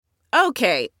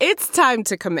Okay, it's time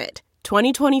to commit.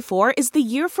 2024 is the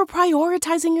year for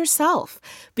prioritizing yourself.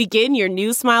 Begin your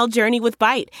new smile journey with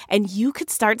Byte, and you could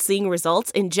start seeing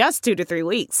results in just 2 to 3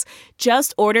 weeks.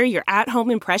 Just order your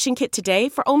at-home impression kit today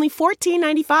for only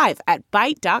 $14.95 at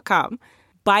Byte.com.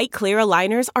 Byte Clear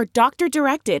aligners are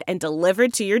doctor-directed and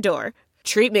delivered to your door.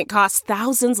 Treatment costs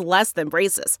thousands less than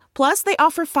braces. Plus, they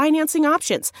offer financing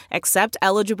options, accept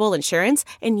eligible insurance,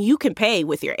 and you can pay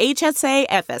with your HSA,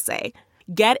 FSA.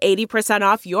 Get 80%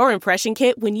 off your impression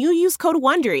kit when you use code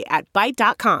WONDERY at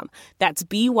Byte.com. That's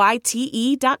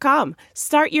BYTE.com.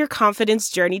 Start your confidence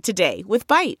journey today with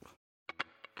Byte.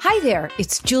 Hi there,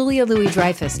 it's Julia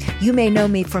Louis-Dreyfus. You may know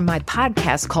me from my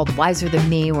podcast called Wiser Than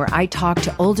Me, where I talk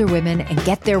to older women and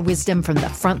get their wisdom from the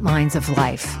front lines of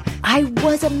life. I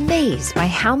was amazed by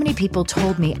how many people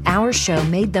told me our show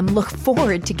made them look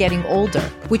forward to getting older,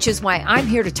 which is why I'm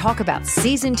here to talk about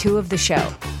season 2 of the show.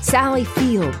 Sally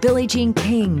Field, Billie Jean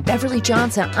King, Beverly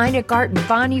Johnson, Ina Garten,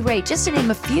 Bonnie Raitt, just to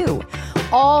name a few.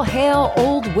 All hail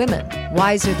old women.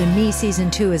 Wiser Than Me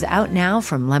season 2 is out now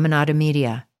from Lemonada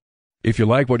Media. If you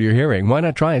like what you're hearing, why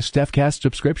not try a StephCast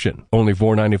subscription? Only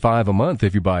 $4.95 a month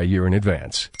if you buy a year in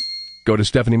advance. Go to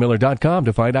StephanieMiller.com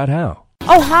to find out how.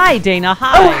 Oh, hi, Dana.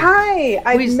 Hi. Oh, hi.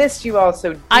 I missed you all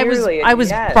so dearly. I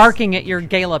was barking at your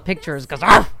gala pictures because...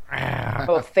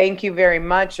 Well, thank you very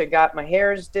much. I got my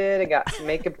hairs did. I got some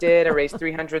makeup did. I raised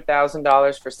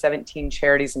 $300,000 for 17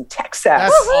 charities in Texas.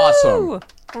 That's awesome.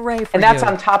 Hooray for And that's you.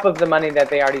 on top of the money that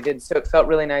they already did. So it felt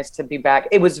really nice to be back.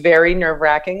 It was very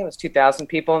nerve-wracking. It was 2,000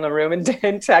 people in the room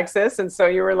in Texas. And so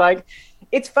you were like,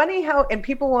 it's funny how, and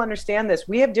people will understand this,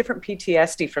 we have different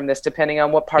PTSD from this depending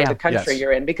on what part of the country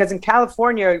you're in. Because in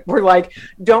California, we're like,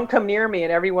 don't come near me.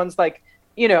 And everyone's like,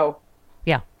 you know,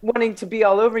 wanting to be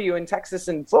all over you in Texas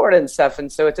and Florida and stuff.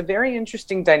 And so it's a very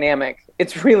interesting dynamic.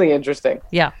 It's really interesting.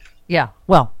 Yeah.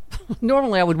 Well,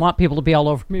 normally I would want people to be all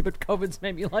over me, but COVID's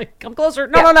made me like, come closer.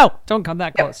 No. Don't come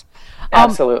that close.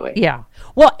 Absolutely. Yeah.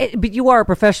 Well, but you are a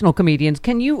professional comedian.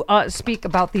 Can you speak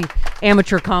about the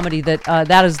amateur comedy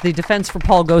that is the defense for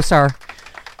Paul Gosar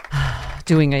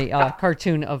doing a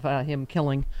cartoon of him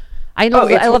killing? I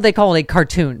love they call it a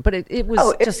cartoon, but it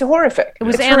was it's horrific. It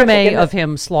was anime of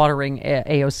him slaughtering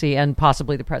AOC and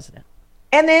possibly the president.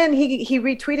 And then he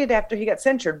retweeted after he got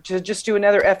censured to just do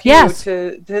another FU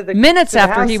to the minutes to the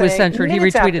after House he was saying, censored, he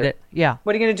retweeted it. Yeah.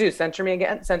 What are you going to do? Censor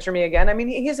me again? I mean,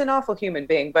 he's an awful human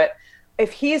being, but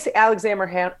if he's Alexander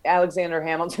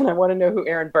Hamilton, I want to know who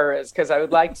Aaron Burr is because I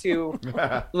would like to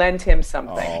lend him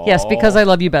something. Yes, because I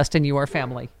love you best and you are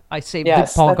family. I saved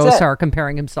Paul Gosar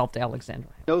comparing himself to Alexander.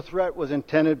 No threat was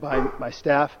intended by my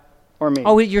staff or me.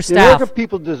 Oh, your staff. The American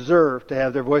people deserve to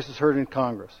have their voices heard in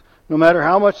Congress. No matter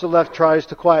how much the left tries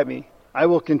to quiet me, I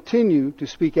will continue to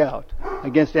speak out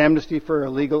against amnesty for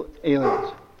illegal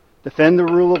aliens, defend the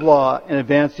rule of law, and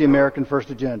advance the American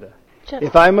First agenda.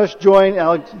 If I must join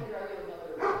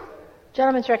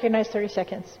Gentleman's recognized 30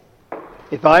 seconds.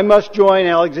 If I must join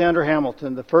Alexander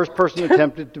Hamilton, the first person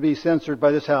attempted to be censored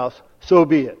by this House, so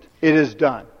be it. It is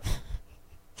done.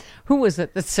 Who was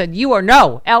it that said, you are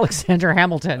no Alexander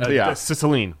Hamilton?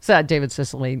 Cicilline. David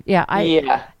Cicilline.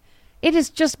 Yeah. It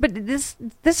is just, but this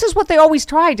is what they always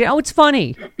tried. Oh, it's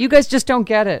funny. You guys just don't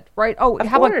get it, right? Oh,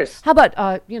 how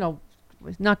about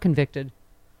not convicted,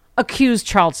 accused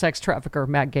child sex trafficker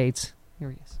Matt Gaetz. Here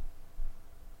he is.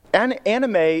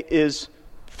 Anime is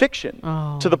fiction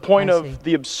to the point of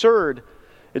the absurd.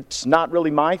 It's not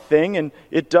really my thing, and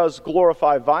it does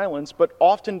glorify violence, but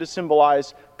often to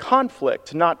symbolize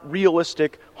conflict, not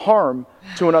realistic harm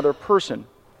to another person.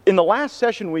 In the last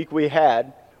session week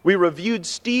we reviewed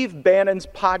Steve Bannon's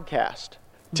podcast.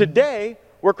 Today,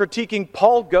 we're critiquing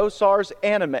Paul Gosar's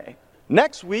anime.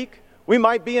 Next week, we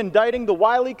might be indicting the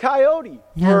Wile E. Coyote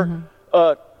for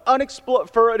an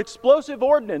explosive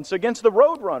ordinance against the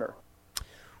Roadrunner.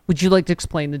 Would you like to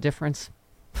explain the difference,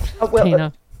 Well,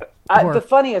 Dana? The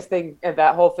funniest thing of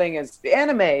that whole thing is the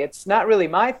anime. It's not really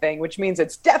my thing, which means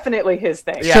it's definitely his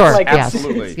thing. Yeah, sure,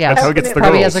 absolutely. Yes. That's how he gets the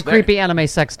Probably girls. has a creepy anime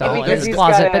sex doll in Because his he's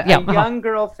closet. got a young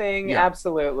girl thing,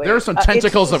 absolutely. There are some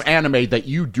tentacles of anime that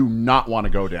you do not want to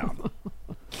go down.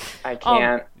 I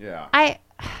can't.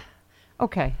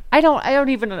 Okay. I don't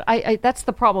even. That's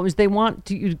the problem. Is they want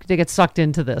to get sucked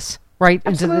into this, right?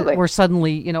 Absolutely. Where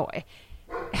suddenly,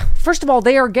 first of all,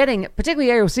 they are getting, particularly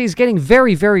AOC is getting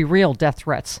very, very real death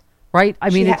threats. Right? I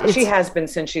mean, she has been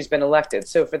since she's been elected.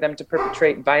 So for them to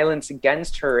perpetrate violence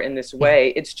against her in this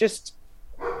way, it's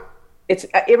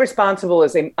irresponsible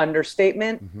is an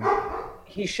understatement. Mm-hmm.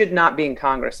 He should not be in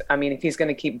Congress. I mean, if he's going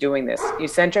to keep doing this, you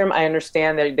censure him. I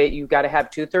understand that you got to have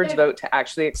 2/3 vote to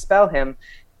actually expel him.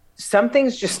 some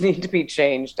things just need to be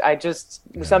changed.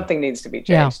 Something needs to be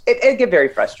changed. Yeah. It get very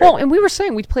frustrating. Well, and we were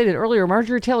saying, we played it earlier,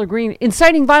 Marjorie Taylor Greene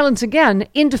inciting violence again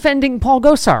in defending Paul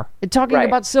Gosar and talking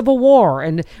about civil war.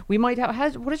 And we might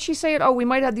have, what did she say? We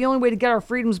might have the only way to get our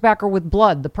freedoms back are with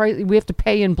blood. The price we have to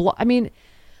pay in blood. I mean,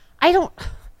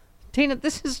 Dana,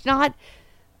 this is not,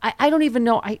 I don't even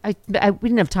know. We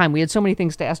didn't have time. We had so many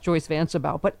things to ask Joyce Vance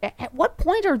about. But at what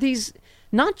point are these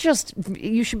not just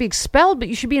you should be expelled, but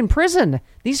you should be in prison?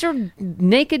 These are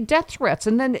naked death threats.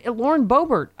 And then Lauren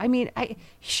Boebert, I mean,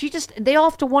 they all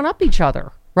have to one-up each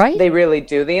other, right? They really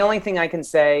do. The only thing I can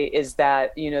say is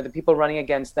that, the people running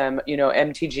against them,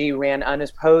 MTG ran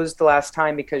unopposed the last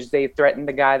time because they threatened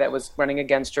the guy that was running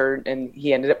against her and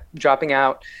he ended up dropping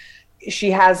out.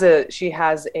 She has a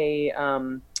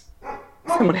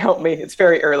someone help me. It's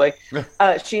very early.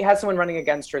 She has someone running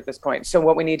against her at this point. So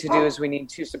what we need to do is we need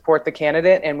to support the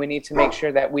candidate, and we need to make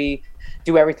sure that we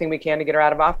do everything we can to get her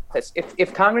out of office.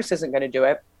 If Congress isn't going to do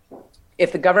it,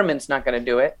 if the government's not going to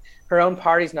do it, her own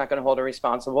party's not going to hold her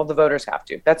responsible, the voters have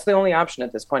to. That's the only option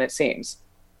at this point, it seems.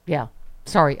 Yeah.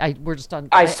 Sorry, we're just done.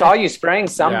 I saw you spraying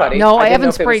somebody. No, I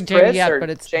haven't sprayed Jamie yet, but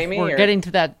we're getting to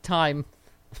that time.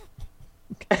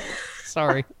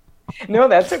 Sorry. No,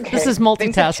 that's okay. This is multitasking.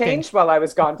 Things have changed while I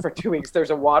was gone for 2 weeks. There's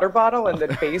a water bottle in the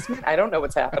basement. I don't know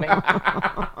what's happening.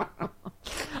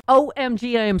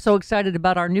 OMG, I am so excited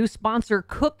about our new sponsor,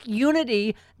 Cook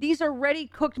Unity. These are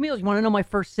ready-cooked meals. You want to know my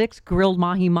first 6? Grilled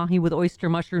mahi-mahi with oyster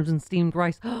mushrooms and steamed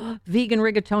rice. Vegan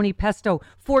rigatoni pesto.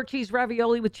 4-cheese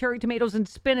ravioli with cherry tomatoes and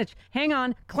spinach. Hang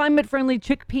on. Climate-friendly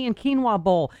chickpea and quinoa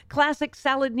bowl. Classic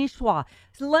salad niçoise.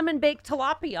 Lemon-baked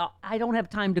tilapia. I don't have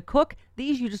time to cook.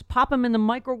 These, you just pop them in the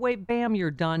microwave. Bam, you're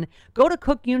done. Go to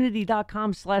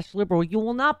cookunity.com/liberal. You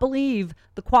will not believe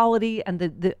the quality and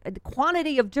the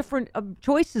quantity of different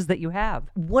choices that you have.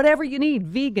 Whatever you need,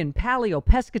 vegan, paleo,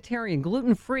 pescatarian,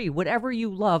 gluten-free, whatever you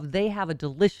love, they have a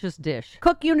delicious dish.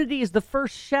 Cook Unity is the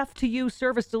first chef-to-you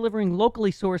service delivering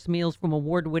locally sourced meals from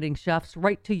award-winning chefs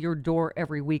right to your door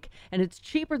every week. And it's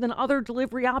cheaper than other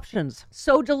delivery options.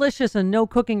 So delicious and no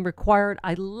cooking required.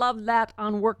 I love that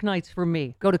on work nights for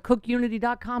me. Go to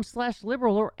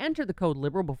cookunity.com/liberal or enter the code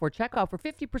liberal before checkout for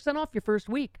 50% off your first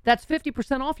week. That's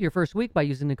 50% off your first week by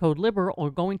using the code liberal or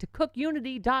going to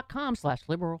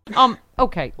cookunity.com/liberal.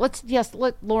 Okay, let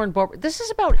Lauren Boebert. This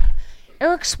is about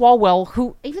Eric Swalwell,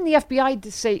 who even the FBI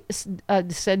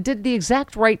said did the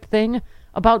exact right thing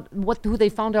about who they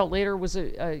found out later was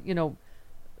the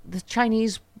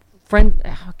Chinese friend.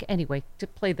 Anyway, to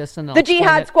play this and the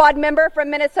Jihad Squad member from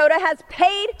Minnesota has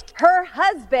paid her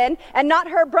husband, and not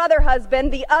her brother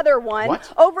husband, the other one,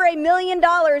 over $1 million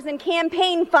in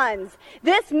campaign funds.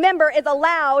 This member is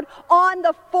allowed on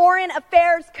the Foreign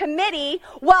Affairs Committee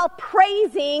while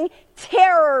praising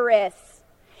terrorists.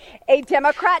 A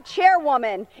Democrat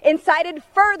chairwoman incited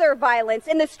further violence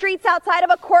in the streets outside of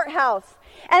a courthouse.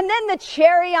 And then the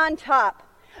cherry on top.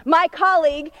 My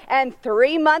colleague and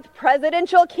 3-month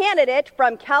presidential candidate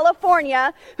from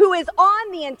California, who is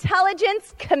on the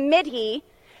Intelligence Committee,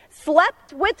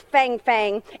 slept with Fang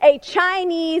Fang, a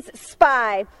Chinese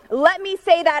spy. Let me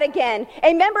say that again.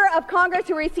 A member of Congress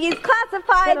who receives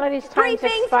classified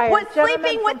briefings was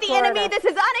sleeping with the enemy. This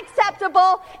is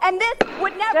unacceptable, and this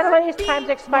would never Gentlemen, his time's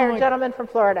expired. Gentleman from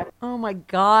Florida. Oh, my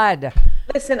God.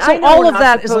 Listen, so all of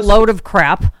that is a load of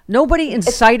crap. Nobody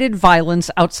incited violence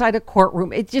outside a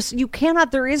courtroom. It just, you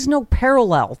cannot, there is no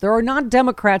parallel. There are not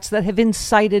Democrats that have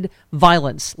incited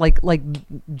violence like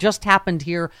just happened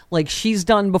here, like she's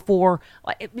done before.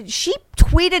 She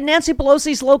tweeted Nancy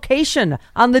Pelosi's location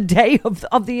on the day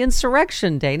of the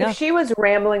insurrection, Dana. If she was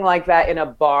rambling like that in a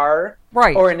bar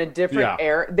or in a different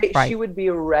area, she would be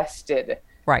arrested.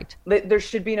 Right. There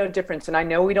should be no difference. And I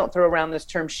know we don't throw around this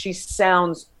term. She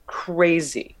sounds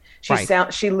crazy.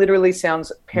 She literally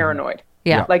sounds paranoid.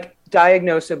 Yeah. Like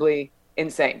diagnosably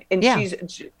insane. And she's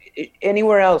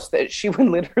anywhere else that she would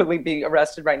literally be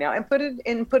arrested right now and put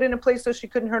in a place so she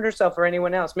couldn't hurt herself or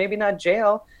anyone else. Maybe not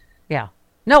jail. Yeah.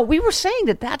 No, we were saying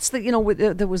that's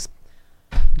there was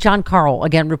John Carl,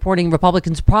 again, reporting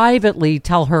Republicans privately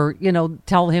tell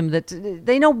him that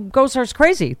they know Gosar's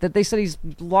crazy, that they said he's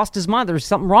lost his mind. There's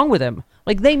something wrong with him.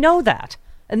 Like, they know that.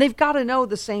 And they've got to know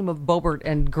the same of Boebert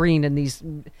and Green and these,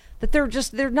 that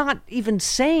they're not even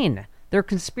sane. They're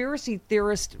conspiracy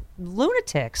theorist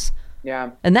lunatics.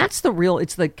 Yeah. And that's the real,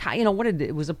 it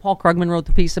was Paul Krugman wrote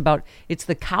the piece about, it's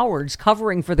the cowards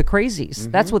covering for the crazies.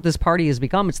 Mm-hmm. That's what this party has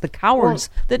become. It's the cowards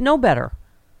that know better.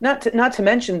 Not to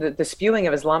mention the spewing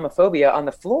of Islamophobia on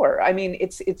the floor. I mean,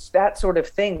 it's that sort of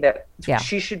thing that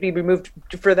she should be removed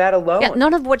for that alone. Yeah,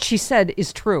 none of what she said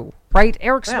is true, right?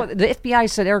 The FBI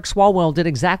said Eric Swalwell did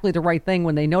exactly the right thing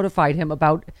when they notified him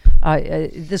about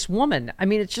this woman. I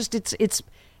mean, it's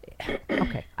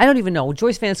okay. I don't even know.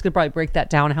 Joyce Vance could probably break that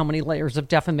down. How many layers of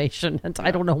defamation? And I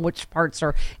don't know which parts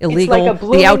are illegal. It's like a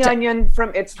blooming onion.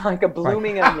 It's like a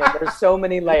blooming onion. There's so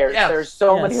many layers. Yes. There's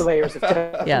so many layers of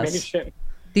defamation. Yes.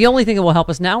 The only thing that will help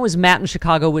us now is Matt in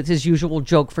Chicago with his usual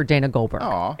joke for Dana Goldberg.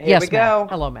 Here we go. Matt.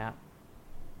 Hello, Matt.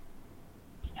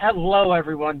 Hello,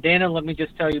 everyone. Dana, let me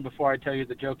just tell you before I tell you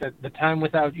the joke that the time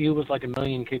without you was like a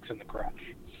million kicks in the crotch.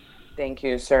 Thank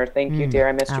you, sir. Thank you, dear.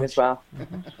 I missed you as well.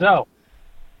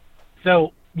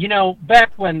 So,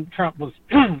 back when Trump was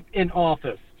in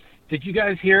office, did you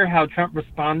guys hear how Trump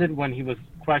responded when he was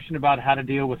questioned about how to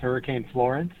deal with Hurricane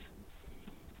Florence?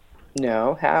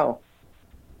 No, how?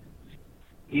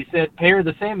 He said, pay her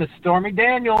the same as Stormy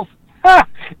Daniels. Ha!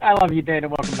 I love you, Dana.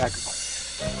 Welcome back.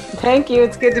 Thank you.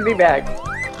 It's good to be back.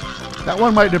 That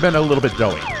one might have been a little bit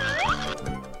doughy.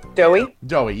 Doughy?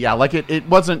 Doughy, yeah. Like it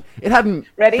wasn't, it hadn't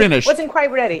ready? Finished. Wasn't quite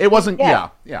ready. It wasn't, yeah.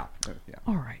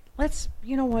 All right.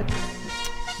 You know what?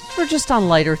 We're just on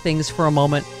lighter things for a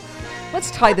moment.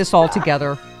 Let's tie this all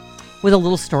together with a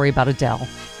little story about Adele.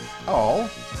 Oh.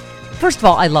 First of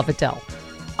all, I love Adele.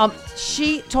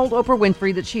 She told Oprah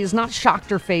Winfrey that she is not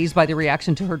shocked or fazed by the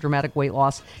reaction to her dramatic weight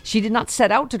loss. She did not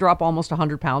set out to drop almost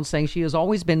 100 pounds, saying she has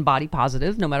always been body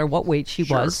positive, no matter what weight she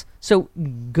was. So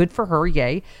good for her,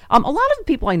 yay. A lot of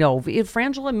people I know,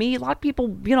 Frangela, me, a lot of people,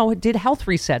 did health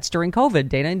resets during COVID,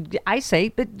 Dana. And I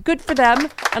say that good for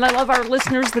them. And I love our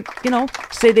listeners that,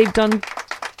 say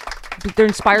they're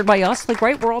inspired by us. Like,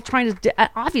 right, we're all trying to,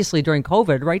 obviously during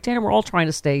COVID, right, Dana, we're all trying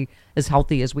to stay as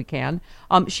healthy as we can.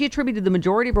 She attributed the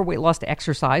majority of her weight loss to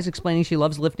exercise, explaining she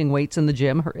loves lifting weights in the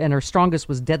gym, and her strongest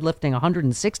was deadlifting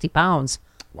 160 pounds.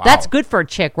 Wow. That's good for a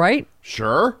chick, right?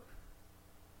 Sure.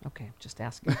 Okay, just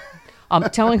asking.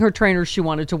 Telling her trainers she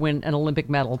wanted to win an Olympic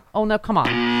medal. Oh, no, come on.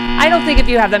 I don't think if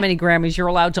you have that many Grammys, you're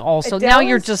allowed to also. Now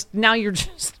you're just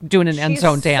doing an end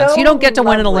zone dance. You don't get to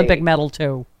win an Olympic medal,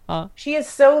 too. She is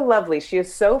so lovely. She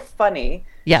is so funny.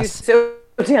 Yes. She's so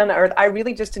down to earth. I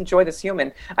really just enjoy this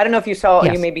human. I don't know if you saw,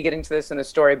 you may be getting to this in the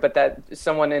story, but that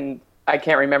someone in, I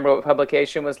can't remember what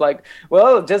publication, was like,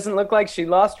 well, it doesn't look like she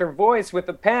lost her voice with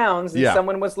the pounds. And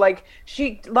someone was like,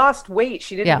 she lost weight.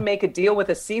 She didn't make a deal with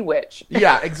a sea witch.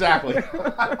 Yeah, exactly.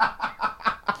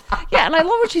 Yeah, and I love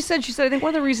what she said. She said, I think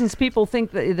one of the reasons people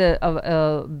think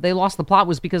that they lost the plot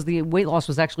was because the weight loss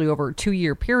was actually over a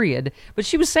 2-year period. But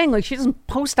she was saying, like, she doesn't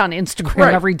post on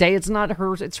Instagram every day. It's not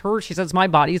hers. It's her. She said, it's my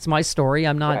body. It's my story.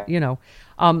 I'm not,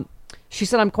 She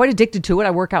said, I'm quite addicted to it.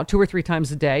 I work out 2 or 3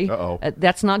 times a day.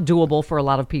 That's not doable for a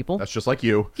lot of people. That's just like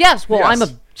you. Yes. Well, I'm a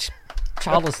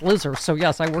childless lizard, so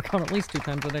yes, I work out at least 2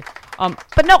 times a day.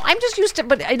 But no, I'm just used to.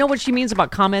 But I know what she means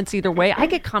about comments. Either way, I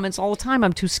get comments all the time.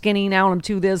 I'm too skinny now. I'm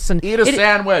too this and eat a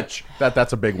sandwich.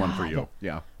 That's a big one for you.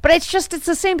 Yeah. But it's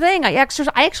the same thing. I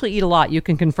actually eat a lot. You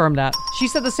can confirm that. She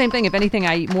said the same thing. If anything,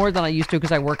 I eat more than I used to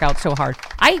because I work out so hard.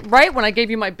 When I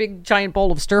gave you my big giant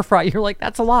bowl of stir fry, you're like,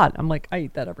 that's a lot. I'm like, I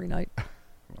eat that every night.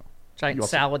 Giant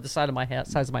salad the size of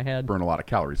my head. Burn a lot of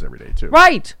calories every day too.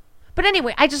 Right. But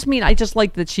anyway, I just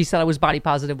like that she said I was body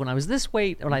positive when I was this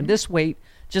weight, when I'm this weight.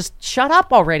 Just shut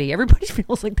up already. Everybody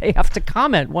feels like they have to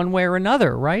comment one way or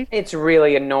another, right? It's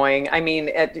really annoying. I mean,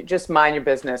 just mind your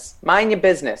business. Mind your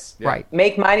business. Yeah. Right.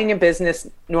 Make minding your business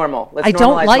normal. I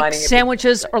don't like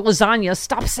sandwiches or lasagna.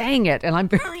 Stop saying it. And I'm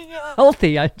very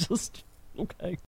healthy. Okay.